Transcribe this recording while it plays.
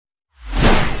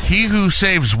He who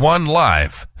saves one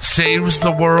life saves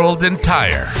the world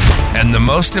entire. And the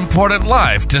most important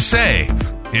life to save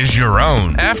is your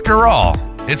own. After all,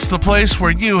 it's the place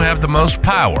where you have the most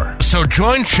power. So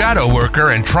join shadow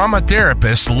worker and trauma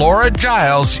therapist Laura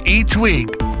Giles each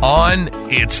week on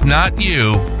It's Not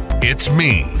You, It's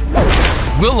Me.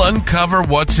 We'll uncover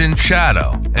what's in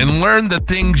shadow and learn the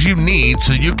things you need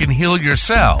so you can heal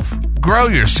yourself, grow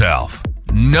yourself,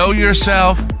 know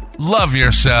yourself, love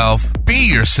yourself, be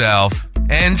yourself,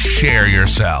 and share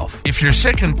yourself. If you're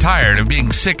sick and tired of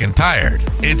being sick and tired,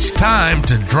 it's time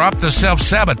to drop the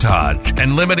self-sabotage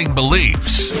and limiting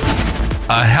beliefs.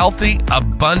 A healthy,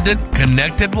 abundant,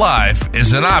 connected life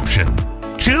is an option.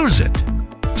 Choose it.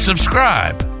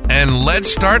 Subscribe, and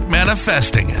let's start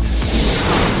manifesting it.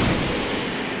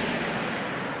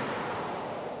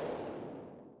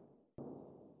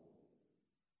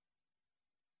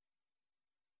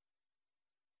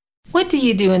 What do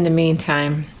you do in the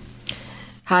meantime?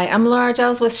 Hi, I'm Laura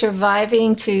Giles with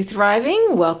Surviving to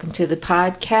Thriving. Welcome to the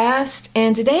podcast.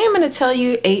 And today I'm going to tell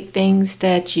you 8 things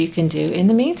that you can do in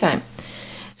the meantime.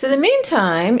 So the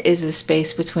meantime is the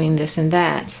space between this and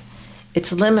that.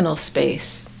 It's liminal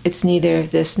space. It's neither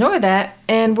this nor that.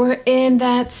 And we're in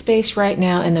that space right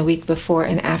now in the week before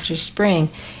and after spring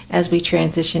as we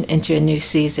transition into a new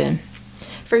season.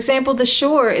 For example, the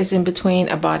shore is in between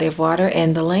a body of water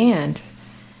and the land.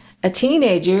 A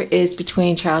teenager is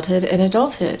between childhood and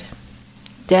adulthood.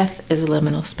 Death is a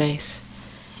liminal space.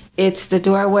 It's the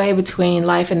doorway between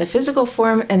life in the physical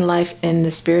form and life in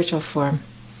the spiritual form.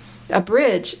 A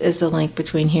bridge is the link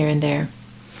between here and there.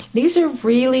 These are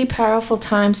really powerful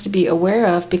times to be aware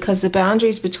of because the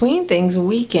boundaries between things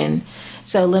weaken,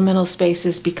 so liminal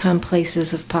spaces become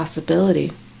places of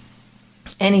possibility.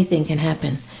 Anything can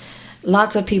happen.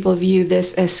 Lots of people view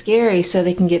this as scary so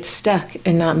they can get stuck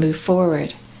and not move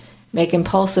forward. Make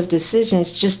impulsive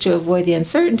decisions just to avoid the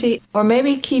uncertainty, or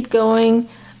maybe keep going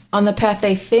on the path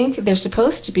they think they're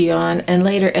supposed to be on and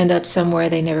later end up somewhere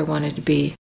they never wanted to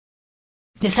be.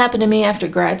 This happened to me after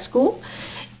grad school.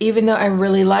 Even though I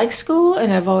really liked school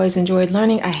and I've always enjoyed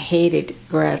learning, I hated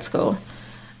grad school.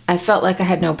 I felt like I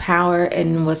had no power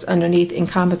and was underneath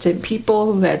incompetent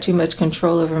people who had too much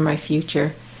control over my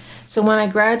future. So when I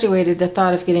graduated, the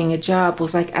thought of getting a job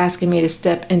was like asking me to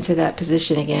step into that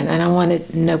position again, and I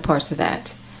wanted no parts of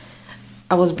that.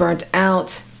 I was burnt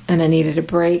out, and I needed a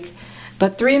break.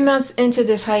 But 3 months into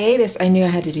this hiatus, I knew I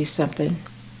had to do something.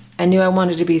 I knew I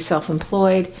wanted to be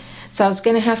self-employed, so I was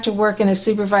going to have to work in a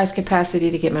supervised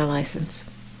capacity to get my license.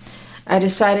 I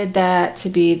decided that to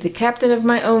be the captain of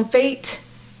my own fate,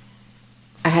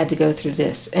 I had to go through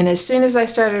this. And as soon as I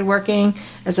started working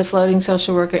as a floating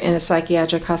social worker in a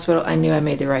psychiatric hospital, I knew I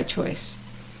made the right choice.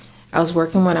 I was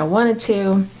working when I wanted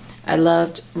to. I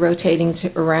loved rotating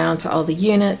around to all the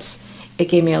units. It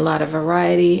gave me a lot of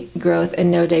variety, growth, and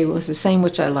no day was the same,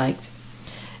 which I liked.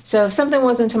 So if something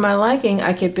wasn't to my liking,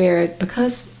 I could bear it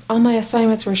because all my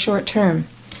assignments were short term.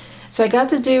 So I got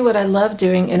to do what I loved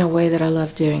doing in a way that I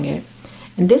loved doing it.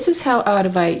 And this is how I would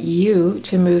invite you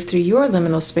to move through your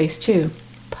liminal space too.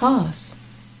 Pause,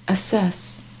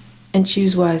 assess, and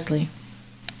choose wisely.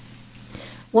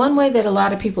 One way that a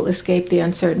lot of people escape the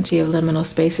uncertainty of liminal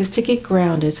space is to get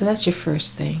grounded, so that's your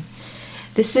first thing.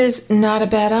 This is not a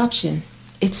bad option.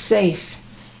 It's safe.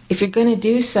 If you're going to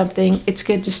do something, it's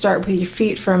good to start with your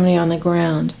feet firmly on the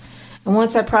ground. And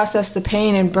once I processed the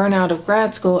pain and burnout of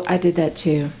grad school, I did that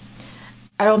too.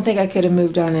 I don't think I could have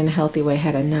moved on in a healthy way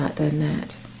had I not done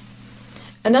that.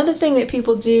 Another thing that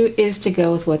people do is to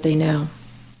go with what they know.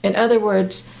 In other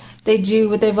words, they do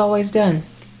what they've always done.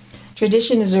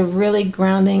 Tradition is a really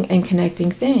grounding and connecting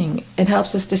thing. It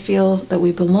helps us to feel that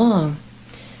we belong.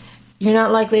 You're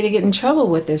not likely to get in trouble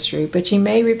with this route, but you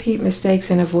may repeat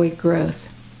mistakes and avoid growth.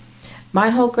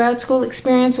 My whole grad school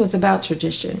experience was about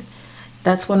tradition.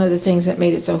 That's one of the things that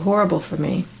made it so horrible for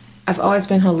me. I've always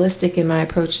been holistic in my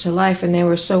approach to life, and they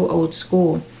were so old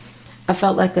school. I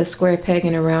felt like a square peg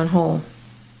in a round hole.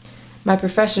 My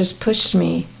professors pushed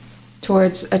me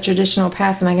towards a traditional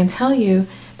path, and I can tell you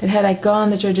that had I gone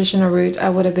the traditional route,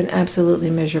 I would have been absolutely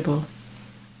miserable.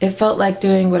 It felt like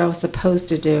doing what I was supposed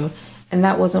to do, and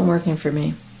that wasn't working for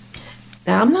me.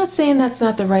 Now, I'm not saying that's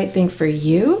not the right thing for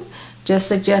you, just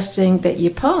suggesting that you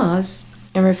pause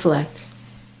and reflect.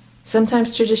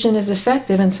 Sometimes tradition is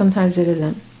effective and sometimes it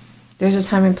isn't. There's a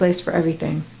time and place for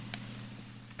everything.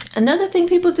 Another thing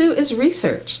people do is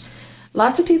research.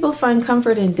 Lots of people find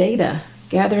comfort in data,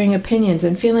 gathering opinions,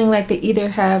 and feeling like they either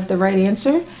have the right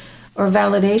answer or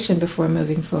validation before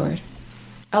moving forward.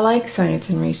 I like science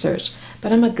and research,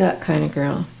 but I'm a gut kind of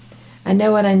girl. I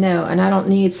know what I know, and I don't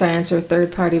need science or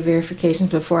third-party verifications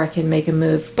before I can make a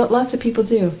move, but lots of people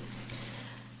do.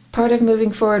 Part of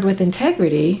moving forward with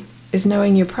integrity is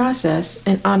knowing your process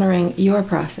and honoring your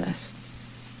process.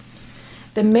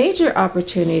 The major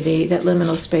opportunity that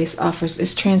liminal space offers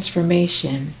is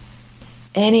transformation.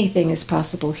 Anything is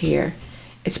possible here.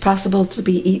 It's possible to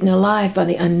be eaten alive by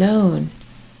the unknown.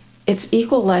 It's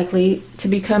equal likely to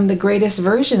become the greatest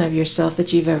version of yourself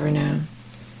that you've ever known.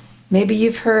 Maybe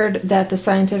you've heard that the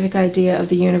scientific idea of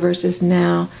the universe is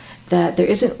now that there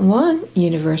isn't one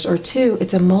universe or two,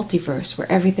 it's a multiverse where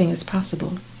everything is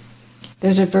possible.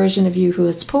 There's a version of you who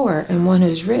is poor and one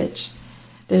who's rich.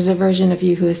 There's a version of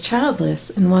you who is childless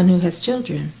and one who has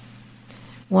children.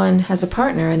 One has a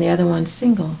partner and the other one's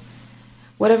single.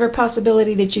 Whatever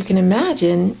possibility that you can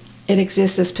imagine, it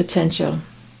exists as potential.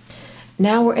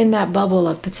 Now we're in that bubble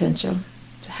of potential.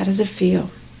 So how does it feel?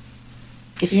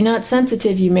 If you're not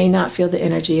sensitive, you may not feel the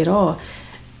energy at all,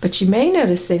 but you may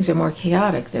notice things are more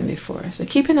chaotic than before. So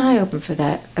keep an eye open for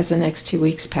that as the next 2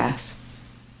 weeks pass.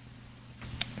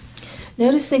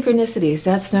 Notice synchronicities.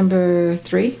 That's number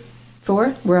 3,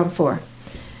 4. We're on 4.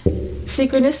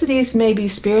 Synchronicities may be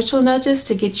spiritual nudges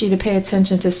to get you to pay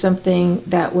attention to something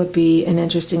that would be an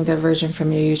interesting diversion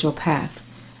from your usual path.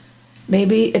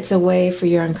 Maybe it's a way for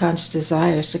your unconscious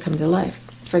desires to come to life.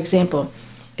 For example,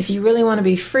 if you really want to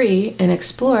be free and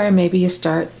explore, maybe you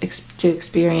start to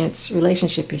experience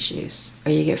relationship issues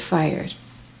or you get fired.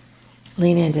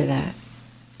 Lean into that.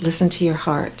 Listen to your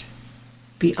heart.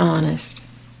 Be honest.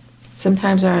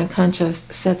 Sometimes our unconscious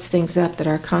sets things up that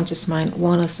our conscious mind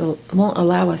won't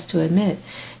allow us to admit.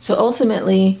 So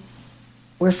ultimately,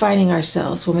 we're fighting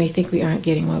ourselves when we think we aren't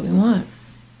getting what we want.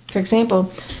 For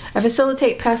example, I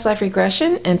facilitate past life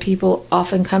regression, and people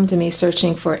often come to me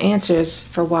searching for answers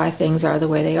for why things are the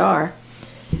way they are,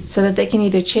 so that they can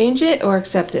either change it or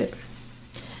accept it.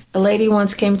 A lady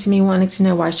once came to me wanting to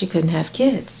know why she couldn't have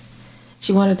kids.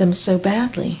 She wanted them so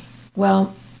badly.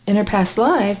 Well, in her past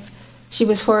life, she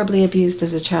was horribly abused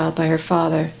as a child by her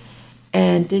father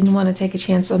and didn't want to take a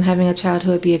chance on having a child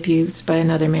who would be abused by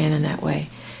another man in that way.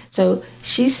 So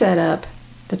she set up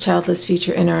the childless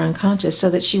future in her unconscious so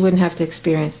that she wouldn't have to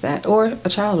experience that, or a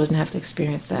child wouldn't have to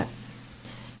experience that.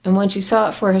 And when she saw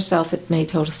it for herself, it made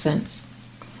total sense.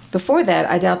 Before that,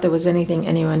 I doubt there was anything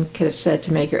anyone could have said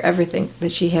to make her ever think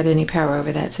that she had any power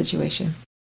over that situation.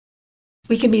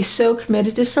 We can be so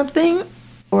committed to something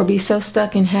or be so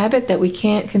stuck in habit that we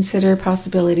can't consider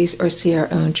possibilities or see our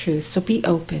own truth. So be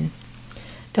open.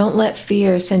 Don't let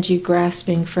fear send you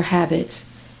grasping for habits,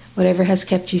 whatever has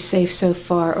kept you safe so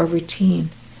far, or routine.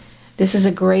 This is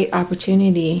a great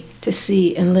opportunity to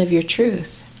see and live your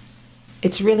truth.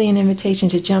 It's really an invitation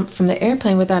to jump from the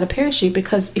airplane without a parachute,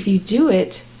 because if you do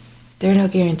it, there are no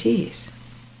guarantees.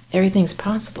 Everything's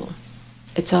possible.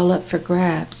 It's all up for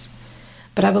grabs.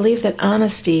 But I believe that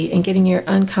honesty and getting your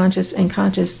unconscious and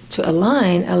conscious to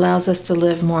align allows us to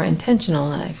live more intentional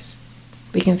lives.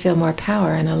 We can feel more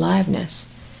power and aliveness.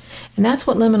 And that's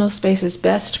what liminal space is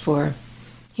best for.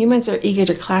 Humans are eager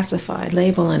to classify,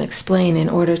 label, and explain in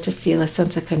order to feel a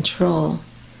sense of control.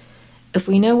 If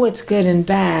we know what's good and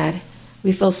bad,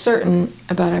 we feel certain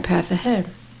about our path ahead.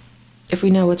 If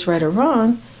we know what's right or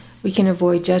wrong, we can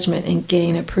avoid judgment and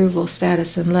gain approval,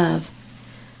 status, and love.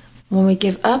 When we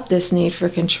give up this need for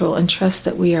control and trust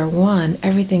that we are one,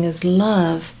 everything is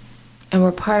love, and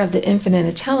we're part of the infinite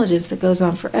intelligence that goes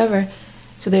on forever,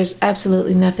 so there's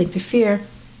absolutely nothing to fear,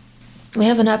 we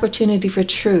have an opportunity for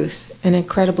truth and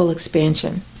incredible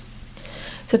expansion.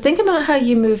 So think about how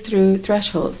you move through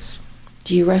thresholds.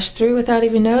 Do you rush through without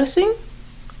even noticing?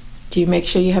 Do you make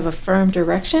sure you have a firm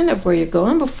direction of where you're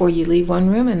going before you leave one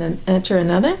room and then enter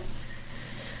another?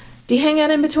 Do you hang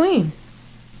out in between?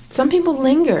 Some people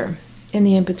linger in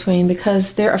the in-between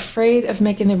because they're afraid of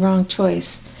making the wrong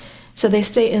choice. So they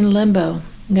stay in limbo,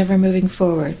 never moving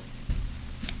forward.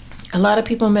 A lot of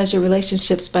people measure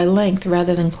relationships by length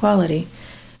rather than quality.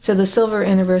 So the silver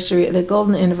anniversary, the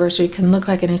golden anniversary can look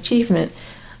like an achievement.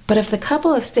 But if the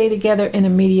couple have stayed together in a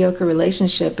mediocre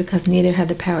relationship because neither had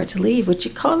the power to leave, would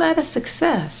you call that a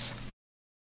success?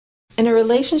 In a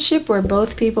relationship where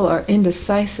both people are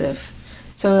indecisive,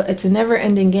 so it's a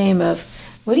never-ending game of,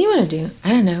 what do you want to do? I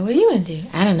don't know. What do you want to do?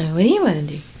 I don't know. What do you want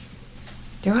to do?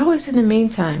 They're always in the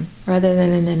meantime rather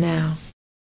than in the now.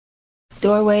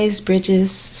 Doorways,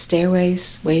 bridges,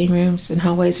 stairways, waiting rooms, and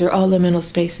hallways are all liminal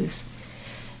spaces.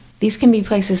 These can be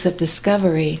places of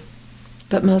discovery,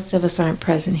 but most of us aren't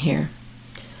present here.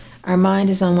 Our mind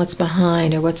is on what's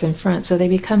behind or what's in front, so they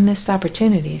become missed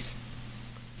opportunities.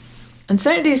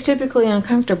 Uncertainty is typically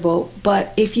uncomfortable,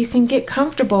 but if you can get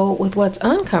comfortable with what's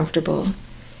uncomfortable,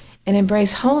 and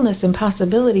embrace wholeness and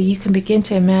possibility, you can begin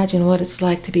to imagine what it's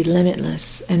like to be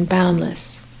limitless and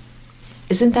boundless.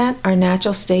 Isn't that our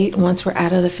natural state once we're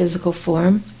out of the physical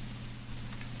form?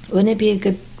 Wouldn't it be a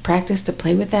good practice to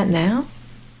play with that now?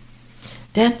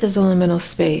 Death is a liminal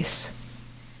space.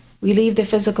 We leave the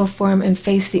physical form and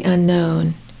face the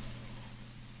unknown.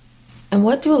 And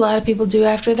what do a lot of people do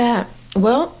after that?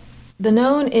 Well, the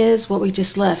known is what we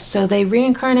just left. So they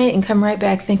reincarnate and come right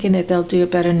back thinking that they'll do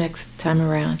it better next time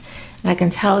around. And I can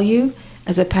tell you,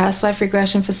 as a past life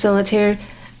regression facilitator,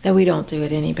 that we don't do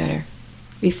it any better.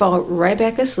 We fall right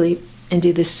back asleep and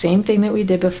do the same thing that we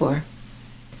did before.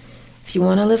 If you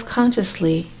want to live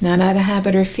consciously, not out of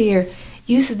habit or fear,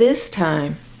 use this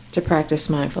time to practice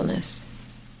mindfulness.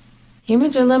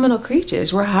 Humans are liminal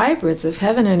creatures. We're hybrids of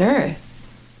heaven and earth.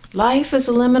 Life is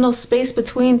a liminal space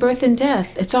between birth and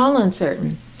death. It's all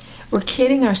uncertain. We're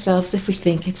kidding ourselves if we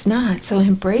think it's not, so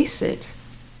embrace it.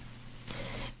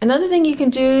 Another thing you can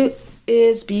do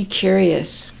is be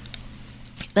curious.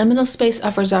 Liminal space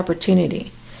offers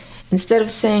opportunity. Instead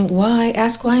of saying, why,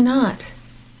 ask why not.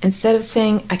 Instead of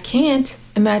saying, I can't,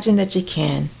 imagine that you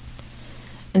can.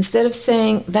 Instead of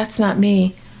saying, that's not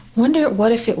me, wonder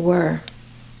what if it were.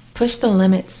 Push the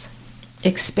limits.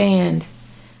 Expand.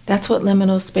 That's what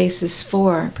liminal space is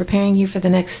for, preparing you for the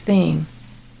next thing.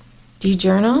 Do you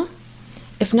journal?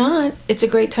 If not, it's a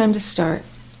great time to start.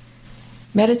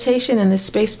 Meditation in the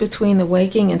space between the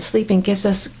waking and sleeping gives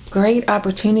us great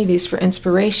opportunities for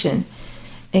inspiration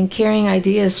and carrying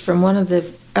ideas from one of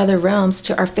the other realms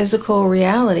to our physical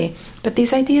reality. But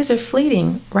these ideas are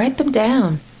fleeting. Write them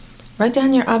down. Write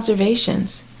down your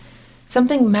observations.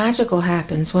 Something magical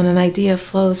happens when an idea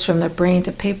flows from the brain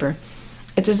to paper.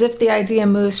 It's as if the idea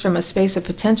moves from a space of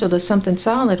potential to something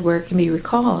solid where it can be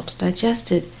recalled,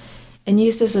 digested, and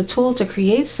used as a tool to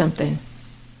create something.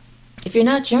 If you're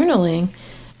not journaling,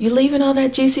 you're leaving all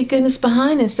that juicy goodness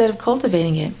behind instead of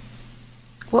cultivating it.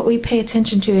 What we pay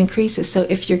attention to increases, so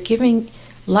if you're giving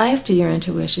life to your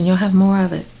intuition, you'll have more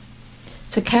of it.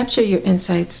 So capture your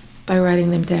insights by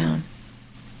writing them down.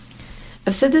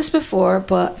 I've said this before,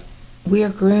 but we are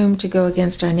groomed to go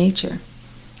against our nature.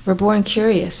 We're born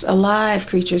curious, alive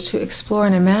creatures who explore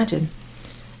and imagine.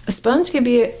 A sponge can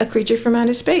be a creature from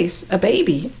outer space, a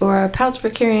baby, or a pouch for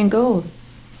carrying gold.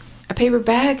 A paper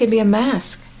bag can be a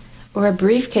mask, or a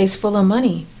briefcase full of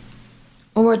money.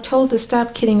 When we're told to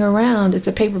stop kidding around, it's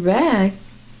a paper bag,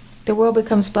 the world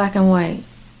becomes black and white,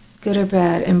 good or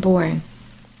bad, and boring.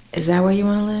 Is that where you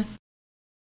want to live?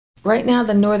 Right now,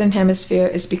 the Northern Hemisphere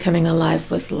is becoming alive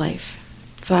with life.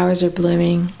 Flowers are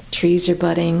blooming, trees are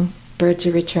budding, birds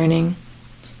are returning,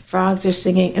 frogs are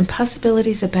singing, and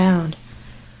possibilities abound.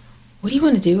 What do you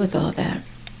want to do with all that?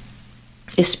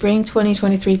 Is spring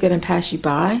 2023 going to pass you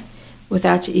by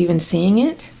without you even seeing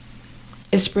it?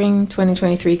 Is spring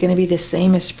 2023 going to be the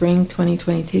same as spring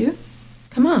 2022?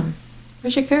 Come on,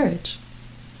 where's your courage?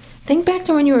 Think back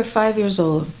to when you were 5 years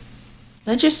old.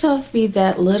 Let yourself be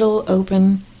that little,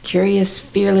 open, curious,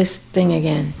 fearless thing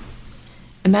again.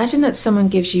 Imagine that someone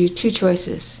gives you two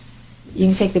choices. You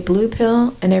can take the blue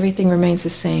pill and everything remains the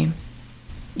same.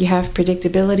 You have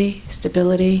predictability,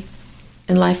 stability,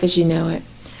 and life as you know it.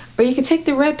 Or you can take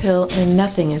the red pill and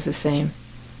nothing is the same.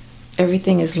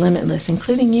 Everything is limitless,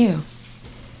 including you.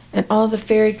 And all the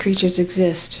fairy creatures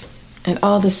exist, and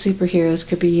all the superheroes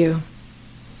could be you.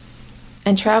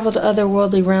 And travel to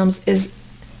otherworldly realms is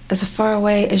as far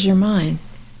away as your mind.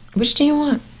 Which do you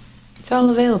want? It's all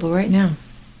available right now.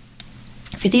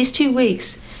 For these 2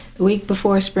 weeks, the week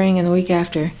before spring and the week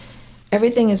after,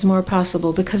 everything is more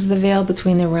possible because the veil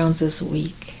between the realms is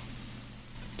weak.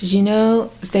 Did you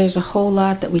know there's a whole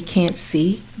lot that we can't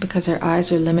see because our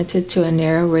eyes are limited to a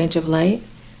narrow range of light?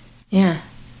 Yeah.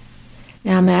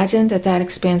 Now imagine that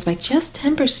expands by just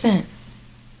 10%.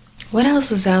 What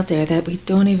else is out there that we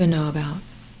don't even know about?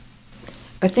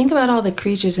 Or think about all the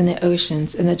creatures in the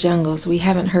oceans and the jungles we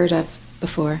haven't heard of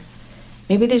before.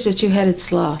 Maybe there's a two-headed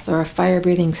sloth or a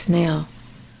fire-breathing snail.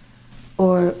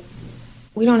 Or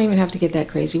we don't even have to get that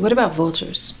crazy. What about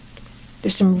vultures?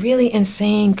 There's some really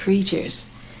insane creatures.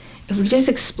 If we just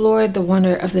explored the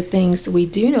wonder of the things that we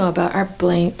do know about, our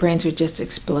brains would just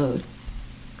explode.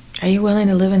 Are you willing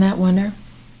to live in that wonder?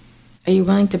 Are you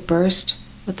willing to burst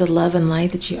with the love and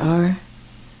light that you are?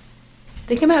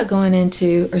 Think about going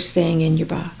into or staying in your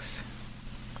box.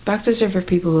 Boxes are for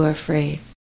people who are afraid.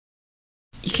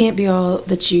 You can't be all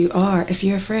that you are if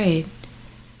you're afraid.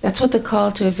 That's what the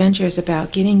call to adventure is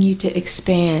about, getting you to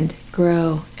expand,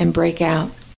 grow, and break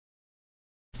out.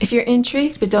 If you're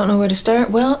intrigued but don't know where to start,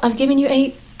 well, I've given you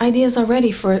 8 ideas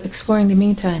already for exploring the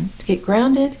meantime. To get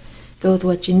grounded, go with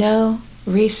what you know,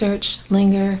 research,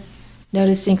 linger,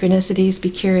 Notice synchronicities, be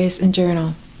curious, and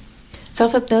journal.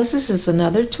 Self-hypnosis is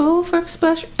another tool for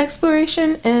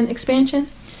exploration and expansion.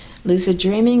 Lucid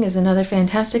dreaming is another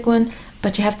fantastic one,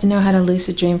 but you have to know how to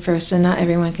lucid dream first, and not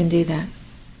everyone can do that.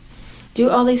 Do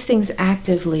all these things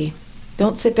actively.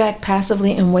 Don't sit back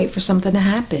passively and wait for something to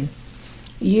happen.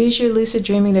 Use your lucid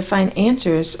dreaming to find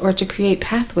answers or to create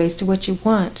pathways to what you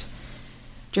want.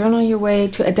 Journal your way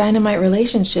to a dynamite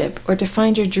relationship or to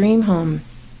find your dream home.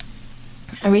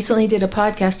 I recently did a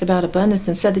podcast about abundance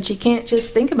and said that you can't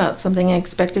just think about something and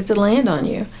expect it to land on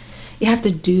you. You have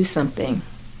to do something.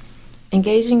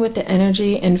 Engaging with the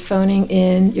energy and phoning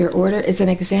in your order is an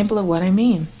example of what I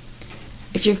mean.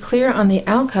 If you're clear on the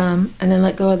outcome and then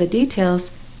let go of the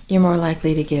details, you're more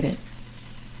likely to get it.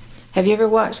 Have you ever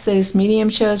watched those medium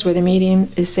shows where the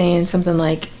medium is saying something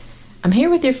like, "I'm here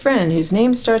with your friend whose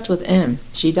name starts with M.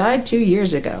 She died 2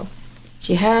 years ago.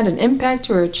 She had an impact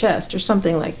to her chest," or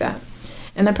something like that.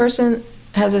 And the person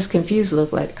has this confused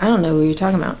look like, "I don't know who you're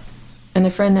talking about." And the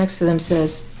friend next to them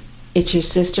says, "It's your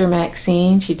sister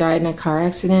Maxine. She died in a car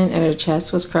accident and her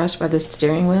chest was crushed by the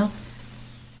steering wheel."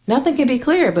 Nothing can be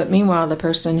clear, but meanwhile the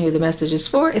person who the message is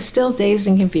for is still dazed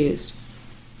and confused.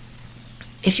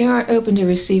 If you aren't open to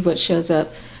receive what shows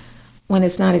up when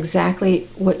it's not exactly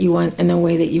what you want in the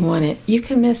way that you want it, you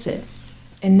can miss it.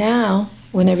 And now,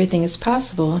 when everything is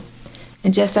possible,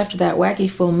 and just after that wacky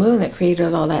full moon that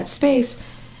created all that space,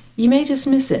 you may just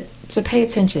miss it. So pay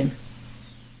attention.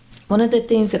 One of the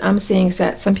themes that I'm seeing is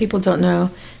that some people don't know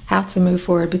how to move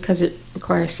forward because it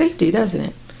requires safety, doesn't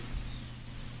it?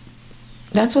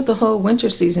 That's what the whole winter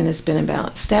season has been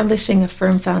about, establishing a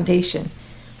firm foundation,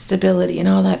 stability, and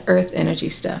all that earth energy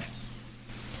stuff.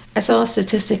 I saw a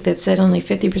statistic that said only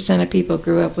 50% of people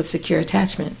grew up with secure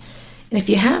attachment. And if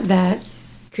you have that,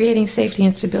 creating safety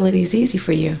and stability is easy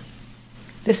for you.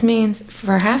 This means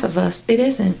for half of us, it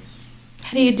isn't.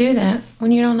 How do you do that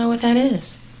when you don't know what that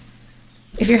is?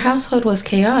 If your household was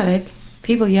chaotic,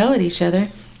 people yell at each other,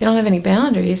 you don't have any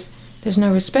boundaries, there's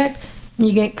no respect, and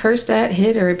you get cursed at,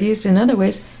 hit, or abused in other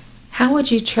ways, how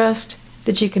would you trust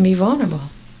that you can be vulnerable?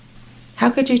 How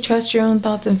could you trust your own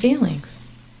thoughts and feelings?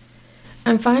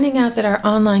 I'm finding out that our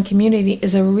online community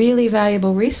is a really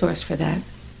valuable resource for that.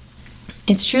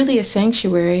 It's truly a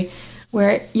sanctuary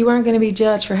where you aren't going to be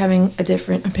judged for having a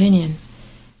different opinion.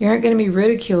 You aren't going to be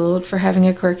ridiculed for having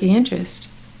a quirky interest.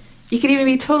 You could even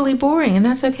be totally boring, and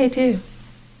that's okay too.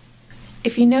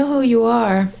 If you know who you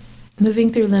are,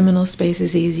 moving through liminal space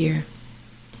is easier.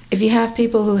 If you have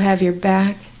people who have your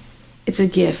back, it's a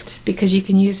gift because you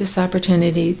can use this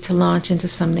opportunity to launch into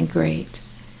something great.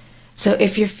 So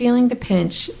if you're feeling the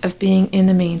pinch of being in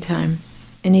the meantime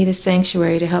and need a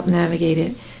sanctuary to help navigate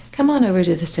it, come on over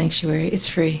to the sanctuary. It's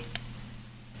free.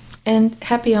 And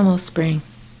happy almost spring.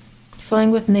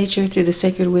 Flowing with nature through the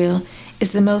sacred wheel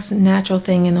is the most natural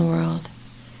thing in the world.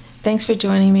 Thanks for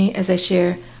joining me as I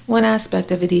share one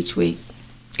aspect of it each week.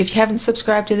 If you haven't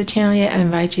subscribed to the channel yet, I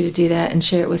invite you to do that and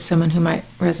share it with someone who might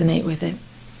resonate with it.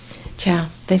 Ciao.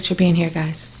 Thanks for being here,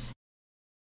 guys.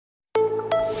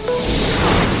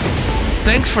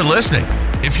 Thanks for listening.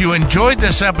 If you enjoyed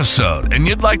this episode and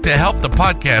you'd like to help the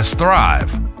podcast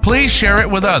thrive, please share it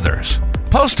with others.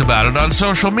 Post about it on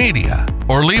social media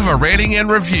or leave a rating and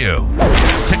review.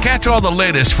 To catch all the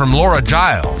latest from Laura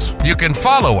Giles, you can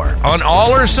follow her on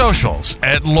all her socials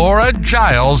at Laura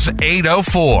Giles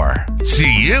 804.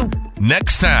 See you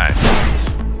next time.